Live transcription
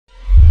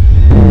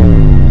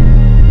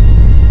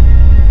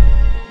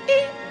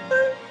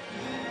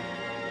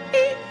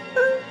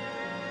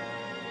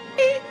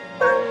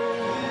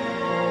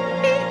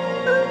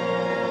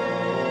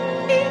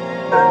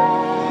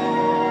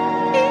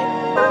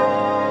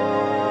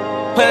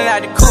Pulling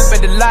out the coupe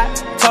at the lot.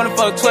 Told him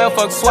fuck 12,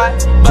 fuck SWAT.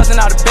 Busting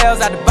all the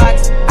bells out the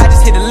box. I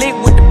just hit a lick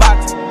with the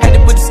box. Had to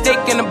put the stick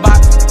in the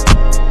box.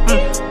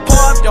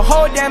 Pour up the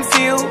whole damn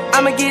seal.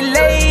 I'ma get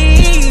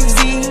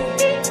lazy.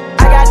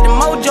 I got the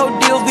mojo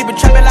deals. We been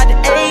trapping like the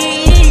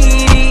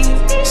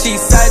 80s. She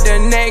said the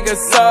nigga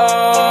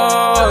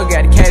so.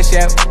 Got the cash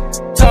out.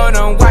 Told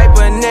him wipe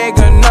a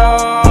nigga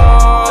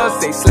no.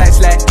 Say slash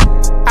slash.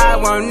 I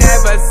won't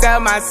never sell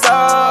my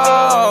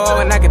soul.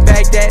 And I can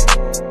back that.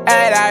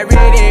 And I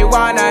really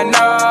wanna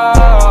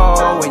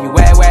know where you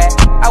at, where?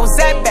 I was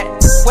at back,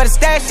 where the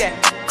stash at?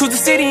 Cruise the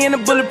city in a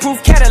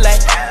bulletproof Cadillac.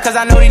 Cause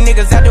I know these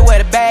niggas out there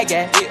where the bag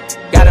at.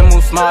 Gotta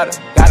move smarter,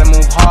 gotta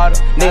move harder.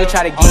 Nigga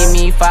try to give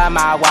me 5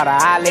 mile water.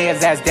 I lay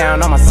his ass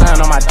down on my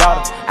son, on my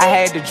daughter. I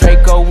had the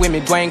Draco with me,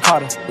 Dwayne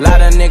Carter.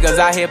 Lot of niggas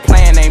out here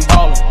playing, ain't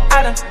ballin'.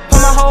 I done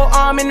put my whole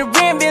arm in the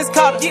rim, Vince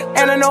Carter.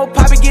 And I know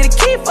Poppy get a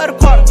key for the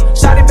quarter.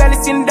 Shawty barely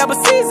seen the double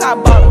C's, I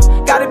bought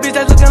her. Got a bitch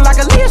that's looking like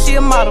a Leah, she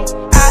a model.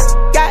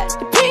 I got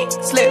the pink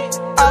slip,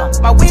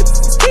 my whip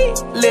is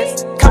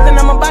keyless. Compton,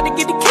 I'm about to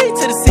get the key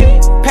to the city.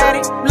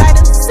 Patty, light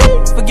up the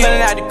seat.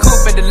 Forgetting out the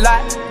coupe at the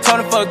lot. Told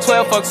him fuck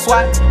 12, fuck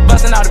SWAT.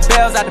 Busting all the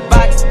bells out the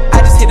box. I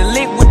just hit a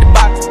lick with the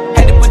box.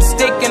 Had to put the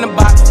stick in the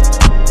box.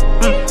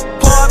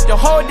 Pour up the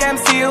whole damn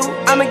seal.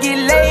 I'ma get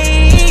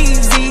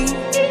lazy.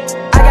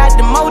 I got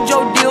the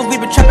mojo deals. We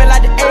been trapping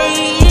like the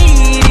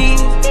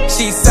 80s.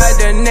 She said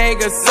the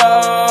nigga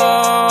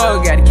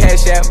so. Got the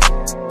cash out.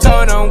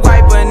 Told him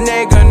wipe a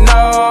nigga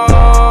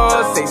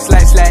no. Say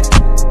slash slash.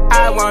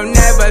 I won't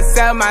never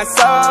sell my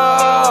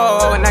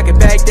soul. And I can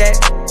back that.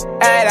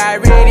 And I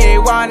really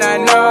wanna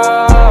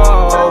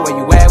know where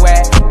you at,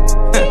 where?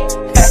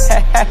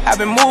 I've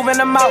been moving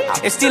them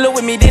out. They steal it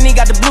with me, then he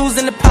got the blues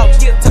in the pouch.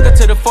 Took her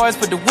to the forest,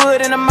 put the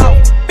wood in the mouth.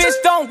 Bitch,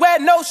 don't wear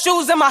no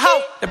shoes in my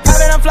house. The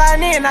private I'm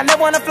flying in, I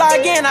never wanna fly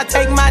again. I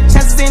take my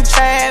chances in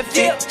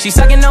traffic. She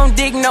sucking on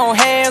dick, no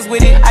hands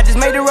with it. I just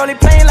made the rolling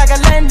plane like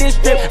a landing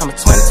strip. I'm a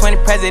 2020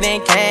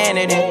 president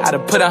candidate. I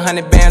done put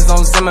 100 bands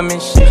on Zimmerman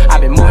shit. I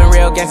been moving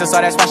real gangster,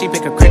 so that's why she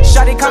pick a crit.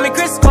 Shawty call me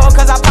Crisco,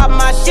 cause I pop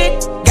my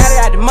shit. Got it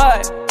out the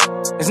mud,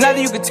 there's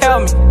nothing you can tell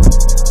me.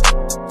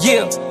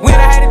 Yeah, when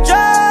I had a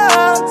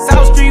job,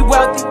 South Street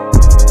wealthy.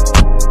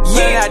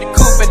 Yeah, I had the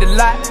coupe at the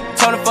lot.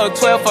 Told him fuck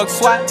 12, fuck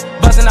SWAT.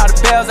 Busting all the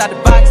bells out the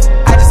box.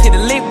 I just hit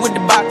a lick with the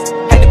box.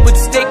 Had to put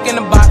the stick in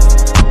the box.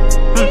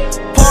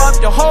 Pour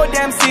up the whole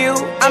damn seal.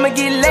 I'ma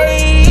get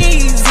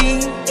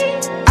lazy.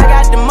 I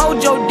got the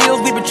mojo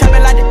deals. We been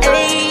trapping like the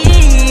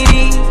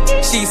 80s.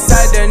 She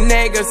said the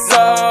nigga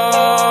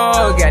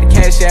so. Got the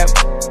cash out.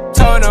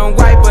 Told him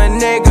wipe a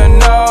nigga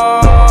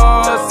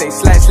no. Say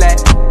slash slash.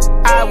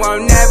 I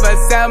won't never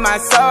sell my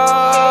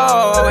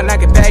soul. And I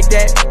can back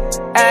that.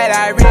 And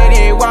I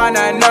really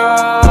wanna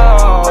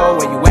know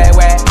where you at.